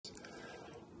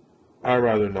I'd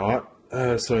rather not.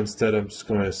 So instead, I'm just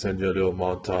going to send you a little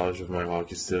montage of my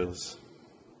hockey skills.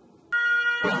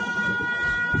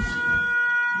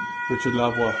 Richard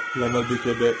Lavoie, la note de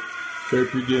Québec. Fair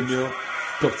pregame meal,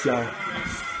 tourtière.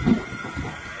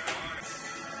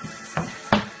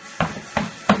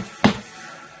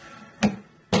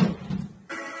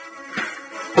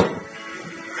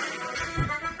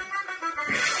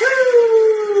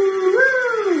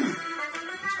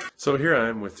 So here I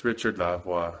am with Richard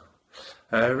Lavoie.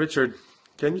 Richard,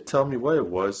 can you tell me what it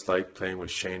was like playing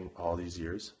with Shayne all these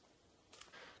years?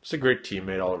 Just a great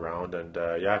teammate all around, and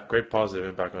yeah, great positive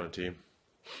impact on the team.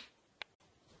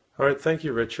 All right, thank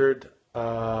you, Richard.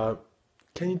 Can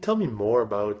you tell me more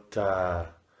about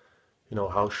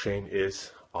how Shayne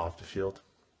is off the field?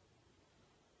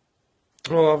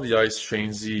 Well, off the ice,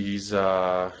 Shaynesy, he's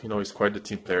quite the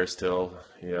team player still.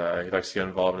 Yeah, he likes to get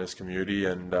involved in his community,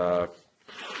 and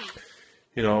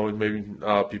maybe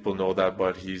people know that,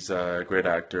 but he's a great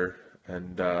actor,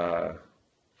 and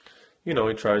he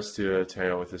tries to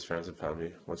hang out with his friends and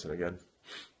family once and again.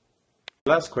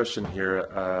 Last question here.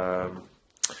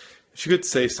 If you could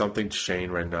say something to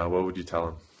Shayne right now, what would you tell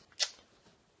him?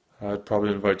 I'd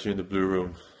probably invite you in the blue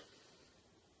room.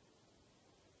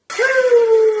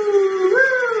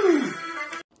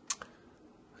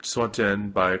 I just want to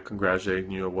end by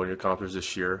congratulating you on what you accomplished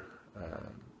this year.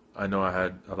 I know I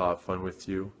had a lot of fun with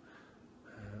you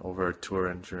over our tour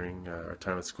and during our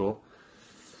time at school.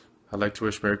 I'd like to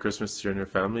wish Merry Christmas to you and your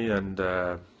family, and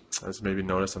as maybe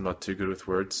noticed, I'm not too good with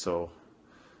words, so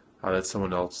I'll let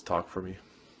someone else talk for me.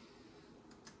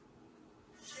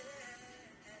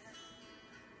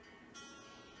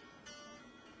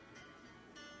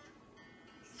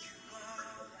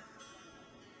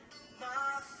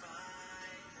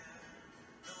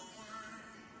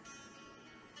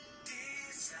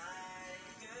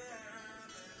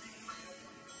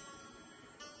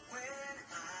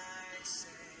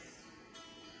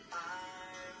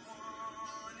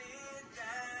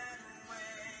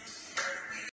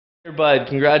 Bud,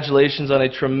 congratulations on a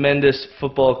tremendous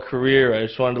football career. I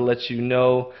just wanted to let you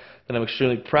know that I'm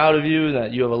extremely proud of you, and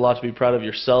that you have a lot to be proud of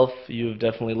yourself. You have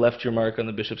definitely left your mark on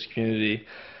the Bishops community,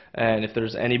 and if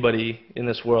there's anybody in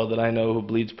this world that I know who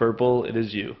bleeds purple, it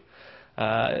is you.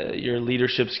 Your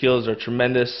leadership skills are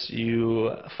tremendous.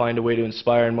 You find a way to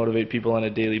inspire and motivate people on a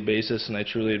daily basis, and I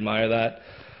truly admire that.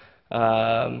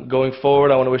 Going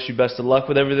forward, I want to wish you best of luck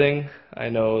with everything. I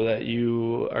know that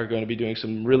you are going to be doing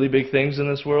some really big things in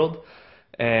this world,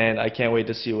 and I can't wait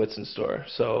to see what's in store.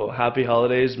 So happy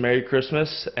holidays, Merry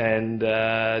Christmas, and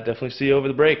definitely see you over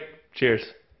the break. Cheers.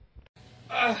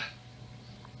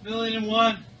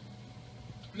 $1,000,001,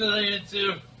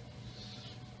 $1,000,002,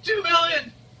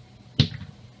 $2,000,000.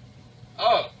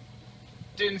 Oh,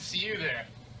 didn't see you there.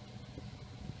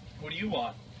 What do you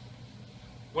want?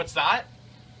 What's that?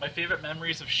 My favorite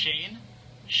memories of Shayne?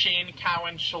 Shayne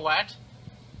Cowan Chalette?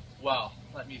 Well,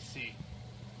 let me see.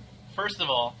 First of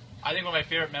all, I think one of my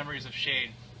favorite memories of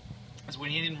Shayne is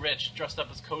when he and Rich dressed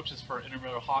up as coaches for our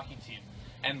intramural hockey team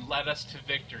and led us to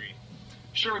victory.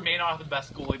 Sure, we may not have the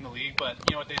best goalie in the league, but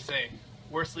you know what they say,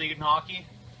 worst league in hockey,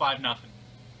 5-0.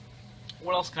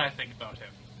 What else can I think about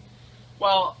him?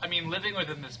 Well, I mean, living with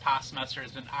him this past semester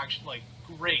has been actually,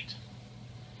 great.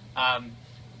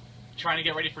 Trying to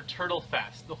get ready for Turtle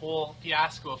Fest, the whole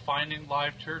fiasco of finding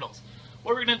live turtles.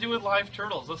 What are we going to do with live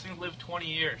turtles? Those things live 20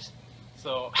 years.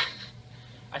 So,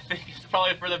 I think it's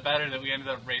probably for the better that we ended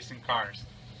up racing cars.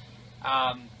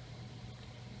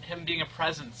 Him being a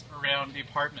presence around the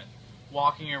apartment,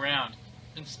 walking around,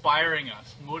 inspiring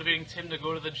us, motivating Tim to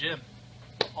go to the gym,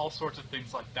 all sorts of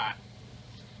things like that.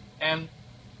 And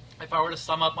if I were to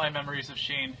sum up my memories of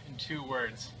Shayne in 2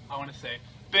 words, I want to say,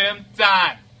 Bim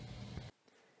Dime!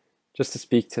 Just to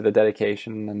speak to the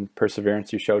dedication and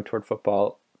perseverance you showed toward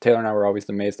football, Taylor and I were always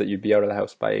amazed that you'd be out of the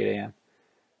house by 8 a.m.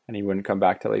 and you wouldn't come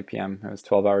back till 8 p.m. It was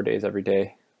 12-hour days every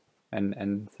day.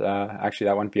 And actually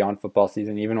that went beyond football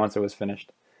season, even once it was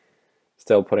finished.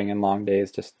 Still putting in long days,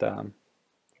 just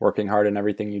working hard in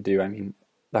everything you do. I mean,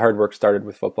 the hard work started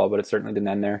with football, but it certainly didn't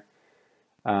end there.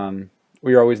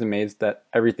 We were always amazed that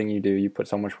everything you do, you put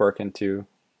so much work into,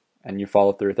 and you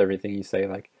follow through with everything you say.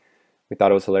 Like, we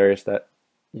thought it was hilarious that,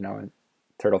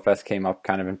 Turtle Fest came up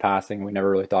kind of in passing. We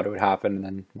never really thought it would happen, and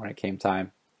then when it came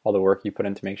time, all the work you put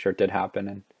in to make sure it did happen.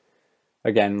 And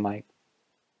again, like,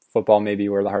 football may be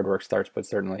where the hard work starts, but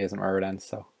certainly isn't where it ends.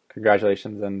 So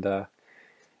congratulations, and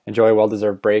enjoy a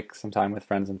well-deserved break, some time with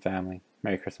friends and family.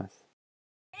 Merry Christmas.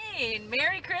 Hey,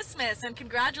 Merry Christmas, and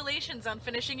congratulations on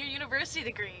finishing your university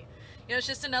degree. It's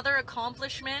just another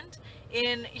accomplishment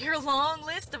in your long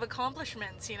list of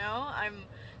accomplishments. I'm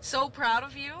so proud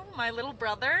of you, my little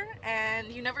brother, and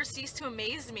you never cease to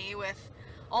amaze me with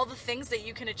all the things that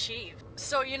you can achieve.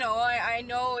 So, you know, I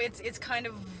know it's kind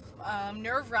of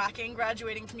nerve-wracking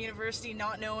graduating from university,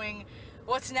 not knowing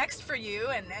what's next for you,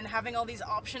 and having all these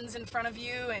options in front of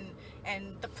you,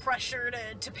 and the pressure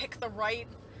to pick the right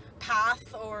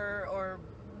path or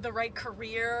the right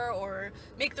career or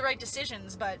make the right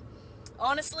decisions. But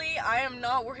honestly, I am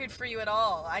not worried for you at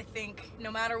all. I think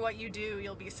no matter what you do,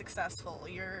 you'll be successful.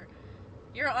 You're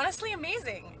honestly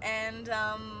amazing, and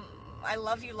I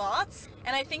love you lots,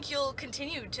 and I think you'll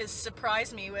continue to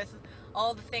surprise me with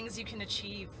all the things you can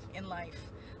achieve in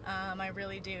life. I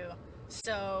really do.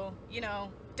 So, you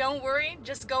know, don't worry,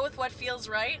 just go with what feels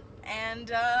right,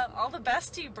 and all the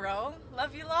best to you, bro.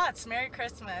 Love you lots. Merry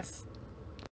Christmas.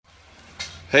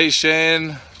 Hey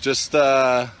Shayne, just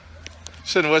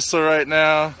shouldn't whistle right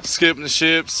now, skipping the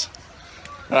ships.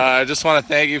 I just want to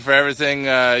thank you for everything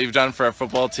you've done for our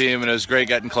football team, and it was great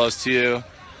getting close to you.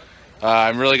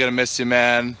 I'm really gonna miss you,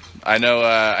 man. I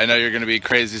know you're gonna be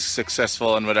crazy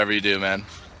successful in whatever you do, man.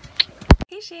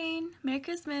 Hey Shayne, Merry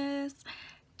Christmas.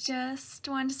 Just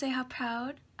wanted to say how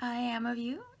proud I am of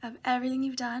you, of everything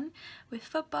you've done with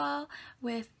football,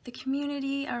 with the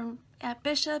community, or at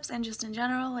Bishops, and just in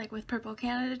general, like with Purple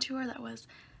Canada Tour. That was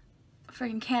a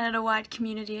friggin' Canada-wide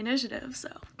community initiative, so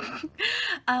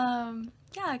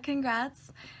yeah,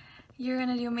 congrats. You're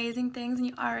gonna do amazing things, and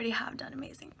you already have done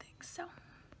amazing things, so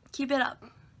keep it up.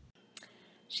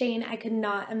 Shayne, I could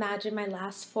not imagine my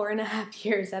last 4.5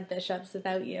 years at Bishops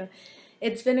without you.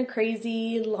 It's been a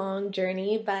crazy long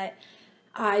journey, but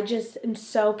I just am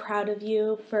so proud of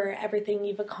you for everything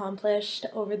you've accomplished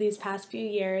over these past few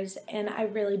years, and I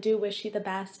really do wish you the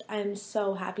best. I'm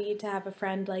so happy to have a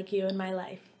friend like you in my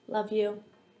life. Love you.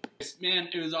 Man,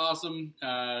 it was awesome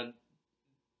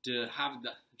to have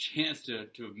the chance to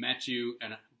have met you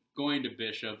and going to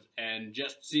Bishops and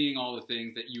just seeing all the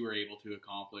things that you were able to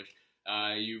accomplish.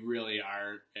 You really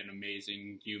are an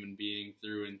amazing human being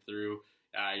through and through.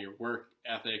 Your work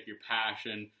ethic, your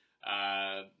passion,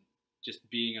 just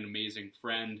being an amazing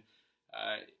friend.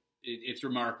 It's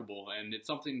remarkable, and it's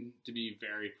something to be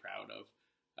very proud of.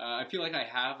 I feel like I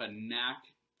have a knack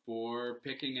for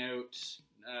picking out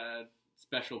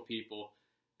special people,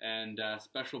 and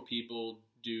special people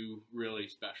do really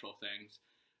special things.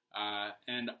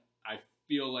 And I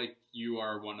feel like you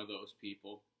are one of those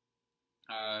people.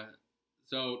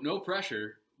 So no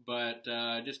pressure, but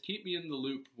just keep me in the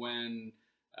loop when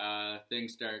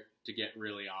things start to get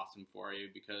really awesome for you,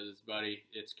 because, buddy,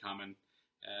 it's coming.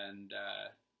 And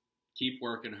keep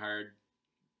working hard.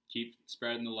 Keep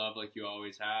spreading the love like you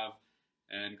always have,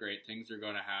 and great things are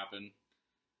going to happen.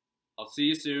 I'll see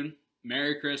you soon.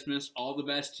 Merry Christmas. All the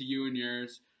best to you and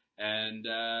yours. And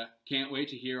can't wait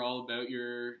to hear all about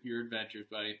your adventures,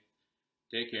 buddy.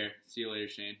 Take care. See you later,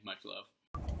 Shayne. Much love.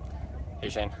 Hey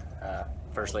Shayne,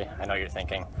 firstly, I know you're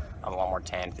thinking I'm a lot more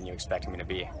tanned than you expected me to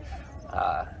be.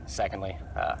 Secondly,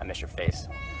 I miss your face.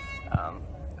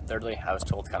 Thirdly, I was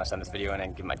told to kind of send this video in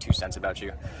and give my 2 cents about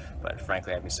you, but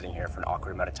frankly, I've been sitting here for an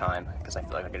awkward amount of time because I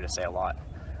feel like I get to say a lot.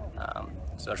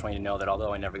 So I just want you to know that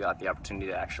although I never got the opportunity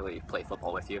to actually play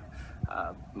football with you,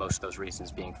 most of those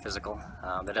reasons being physical,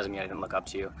 that doesn't mean I didn't look up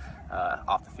to you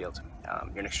off the field.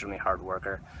 You're an extremely hard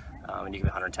worker, and you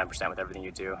give 110% with everything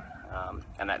you do,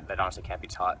 and that honestly can't be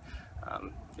taught.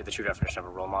 You're the true definition of a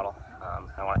role model.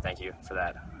 I want to thank you for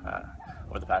that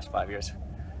over the past 5 years.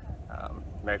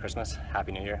 Merry Christmas,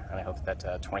 Happy New Year, and I hope that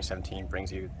 2017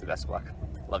 brings you the best of luck.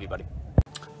 Love you, buddy.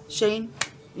 Shayne,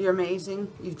 you're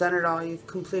amazing. You've done it all. You've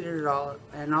completed it all.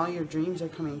 And all your dreams are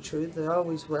coming true. They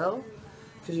always will.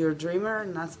 Because you're a dreamer,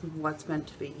 and that's what's meant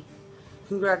to be.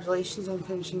 Congratulations on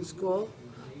finishing school.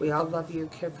 We all love you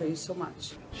and care for you so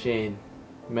much. Shayne,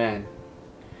 man,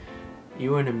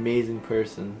 you are an amazing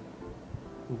person.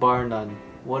 Bar none.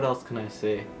 What else can I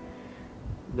say?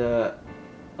 The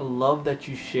love that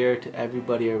you share to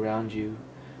everybody around you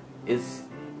is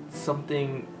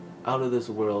something out of this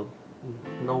world.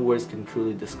 No words can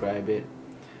truly describe it.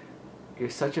 You're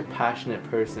such a passionate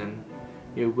person.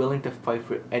 You're willing to fight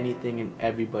for anything and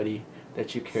everybody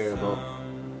that you care about.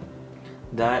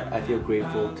 That I feel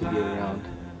grateful to be around,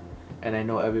 and I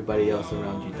know everybody else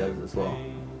around you does as well.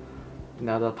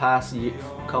 Now the past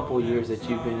couple years that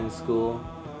you've been in school,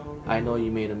 I know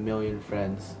you made a million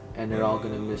friends, and they're all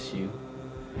gonna miss you.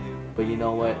 But you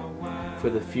know what? For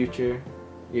the future,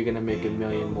 you're gonna make a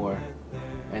million more,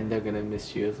 and they're gonna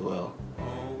miss you as well.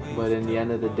 But in the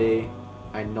end of the day,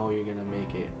 I know you're gonna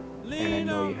make it, and I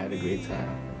know you had a great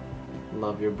time.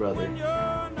 Love your brother.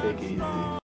 Take it easy.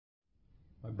 My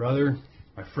brother,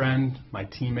 my friend, my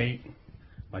teammate,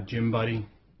 my gym buddy,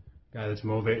 guy that's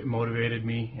motivated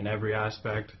me in every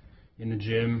aspect, in the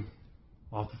gym,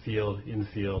 off the field, in the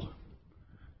field,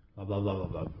 blah, blah, blah, blah,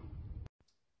 blah.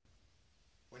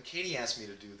 When Katie asked me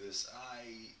to do this,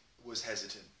 I was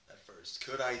hesitant at first.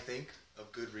 Could I think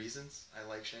of good reasons I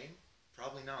like Shayne?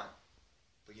 Probably not.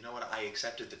 But you know what? I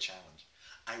accepted the challenge.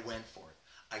 I went for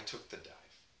it. I took the dive.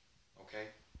 Okay?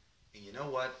 And you know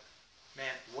what? Man,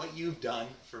 what you've done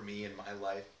for me in my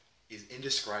life is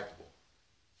indescribable.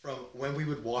 From when we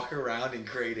would walk around in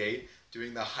grade 8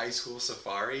 doing the high school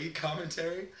safari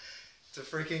commentary to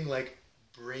freaking like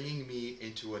bringing me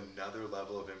into another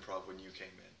level of improv when you came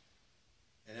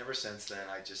in. And ever since then,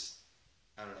 I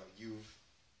don't know,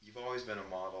 you've always been a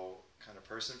model kind of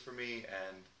person for me,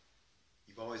 and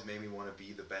you've always made me want to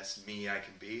be the best me I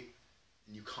can be,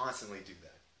 and you constantly do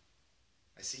that.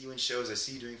 I see you in shows, I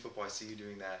see you doing football, I see you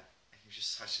doing that, and you're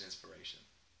just such an inspiration.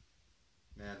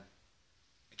 Man,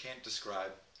 I can't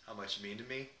describe how much you mean to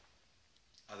me,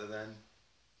 other than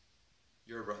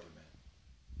you're a brother, man.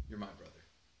 You're my brother.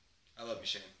 I love you,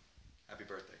 Shayne. Happy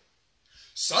birthday.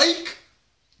 Psych!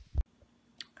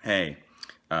 Hey,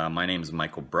 my name is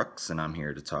Michael Brooks, and I'm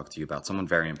here to talk to you about someone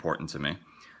very important to me.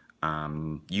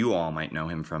 You all might know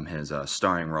him from his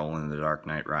starring role in The Dark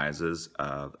Knight Rises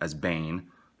as Bane,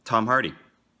 Tom Hardy.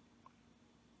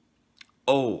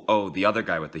 Oh, the other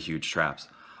guy with the huge traps.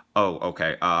 Oh,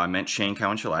 okay, I meant Shayne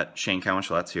Cowan-Chillette. Shayne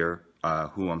Cowan-Chillette's here,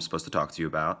 who I'm supposed to talk to you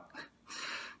about.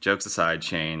 Jokes aside,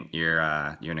 Shayne, you're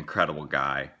an incredible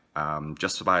guy.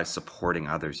 Just by supporting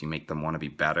others, you make them want to be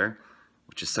better,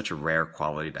 which is such a rare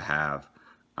quality to have.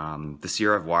 This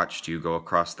year I've watched you go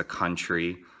across the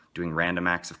country doing random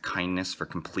acts of kindness for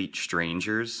complete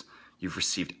strangers. You've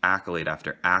received accolade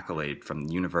after accolade from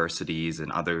universities and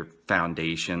other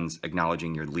foundations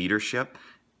acknowledging your leadership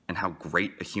and how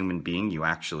great a human being you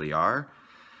actually are.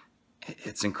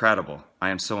 It's incredible. I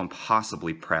am so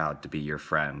impossibly proud to be your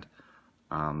friend.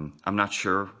 I'm not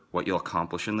sure what you'll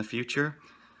accomplish in the future,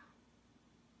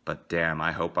 but damn,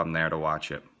 I hope I'm there to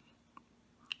watch it.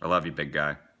 I love you, big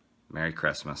guy. Merry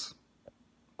Christmas.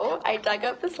 Oh, I dug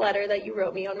up this letter that you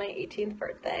wrote me on my 18th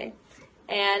birthday,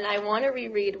 and I want to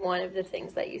reread one of the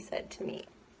things that you said to me.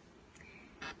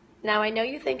 Now, I know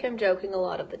you think I'm joking a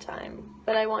lot of the time,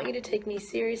 but I want you to take me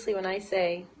seriously when I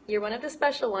say you're one of the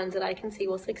special ones that I can see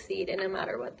will succeed in no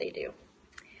matter what they do.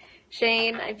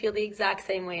 Shayne, I feel the exact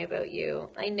same way about you.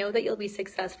 I know that you'll be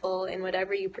successful in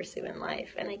whatever you pursue in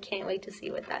life, and I can't wait to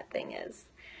see what that thing is.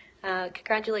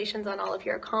 Congratulations on all of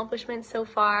your accomplishments so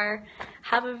far.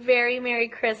 Have a very Merry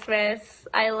Christmas.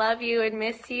 I love you and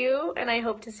miss you, and I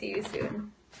hope to see you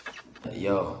soon.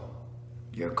 Yo,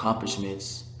 your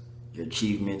accomplishments, your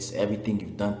achievements, everything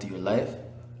you've done through your life,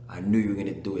 I knew you were going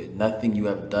to do it. Nothing you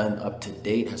have done up to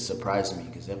date has surprised me,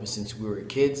 because ever since we were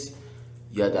kids,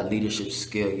 you had that leadership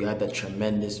skill, you had that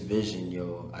tremendous vision,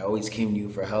 yo. I always came to you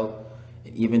for help,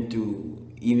 and even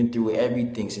through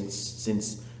everything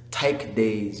since Tyke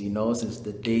days, you know, since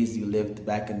the days you lived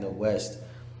back in the West,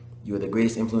 you were the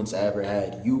greatest influence I ever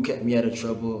had. You kept me out of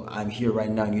trouble. I'm here right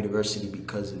now in university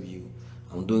because of you.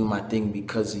 I'm doing my thing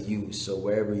because of you. So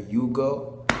wherever you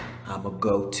go, I'ma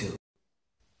go too.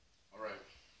 All right.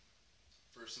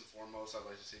 First and foremost, I'd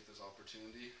like to take this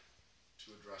opportunity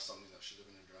to address something that should have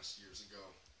been addressed years ago.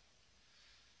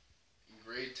 In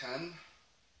grade 10,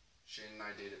 Shayne and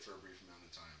I dated for a brief amount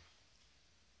of time.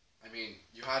 I mean,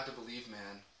 you had to believe,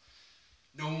 man,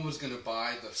 no one was going to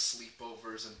buy the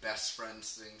sleepovers and best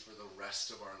friends thing for the rest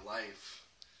of our life.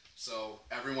 So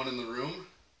everyone in the room,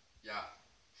 yeah,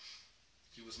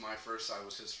 he was my first, I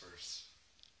was his first.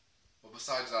 But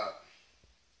besides that,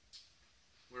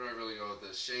 where do I really go with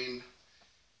this? Shayne,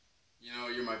 you know,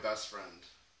 you're my best friend.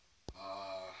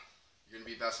 You're going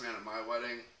to be best man at my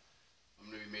wedding. I'm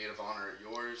going to be maid of honor at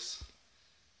yours.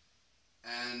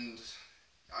 And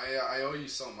I owe you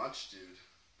so much, dude.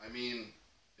 I mean,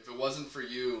 if it wasn't for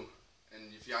you,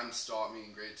 and if you hadn't stopped me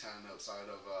in grade 10 outside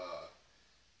of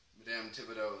Madame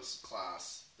Thibodeau's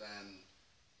class, then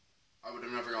I would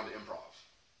have never gone to improv.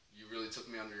 You really took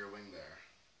me under your wing there.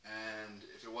 And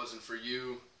if it wasn't for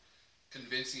you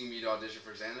convincing me to audition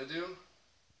for Xanadu,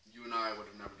 you and I would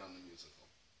have never done the musical.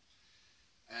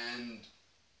 And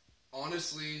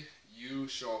honestly, you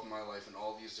show up in my life in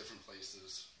all these different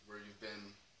places where you've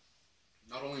been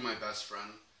not only my best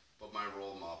friend, but my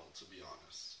role model, to be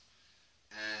honest.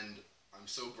 And I'm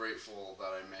so grateful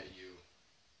that I met you,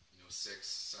 6,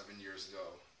 7 years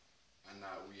ago, and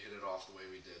that we hit it off the way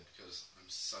we did, because I'm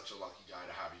such a lucky guy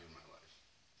to have you in my life.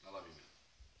 I love you, man.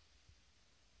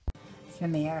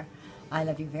 Samir, I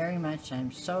love you very much.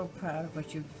 I'm so proud of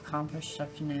what you've accomplished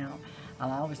up to now.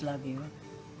 I'll always love you.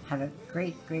 Have a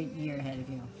great, great year ahead of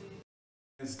you.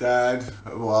 It's Dad.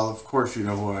 Well, of course you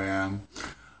know who I am.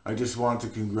 I just want to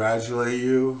congratulate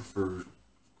you for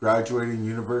graduating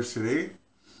university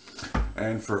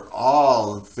and for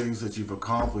all the things that you've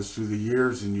accomplished through the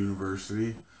years in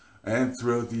university and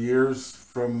throughout the years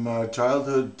from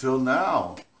childhood till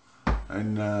now.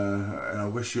 And I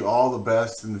wish you all the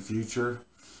best in the future.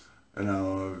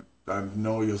 And I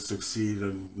know you'll succeed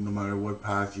no matter what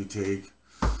path you take.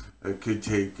 It could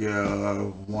take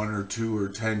 1 or 2 or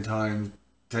 10 times,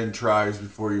 10 tries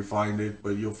before you find it,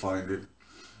 but you'll find it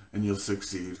and you'll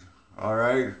succeed. All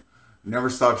right? Never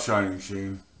stop shining,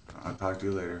 Shayne. I'll talk to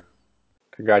you later.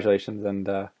 Congratulations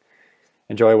and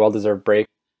enjoy a well-deserved break.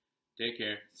 Take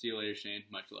care. See you later, Shayne.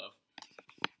 Much love.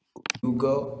 You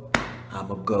go,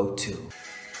 I'ma go too.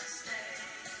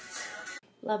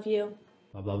 Love you.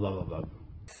 Love, love, love, love, love.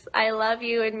 I love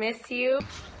you and miss you.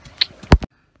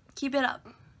 Keep it up.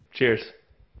 Cheers.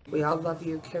 We all love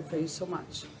you, care for you so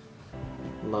much.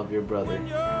 Love your brother.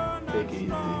 Take it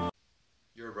easy.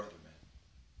 You're a brother, man.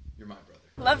 You're my brother.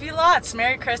 Love you lots.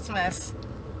 Merry Christmas.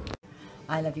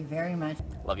 I love you very much.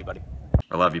 Love you, buddy.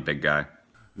 I love you, big guy.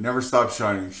 Never stop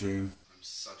shining, Shayne. I'm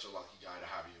such a lucky guy to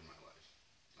have you in my life.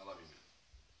 I love you, man.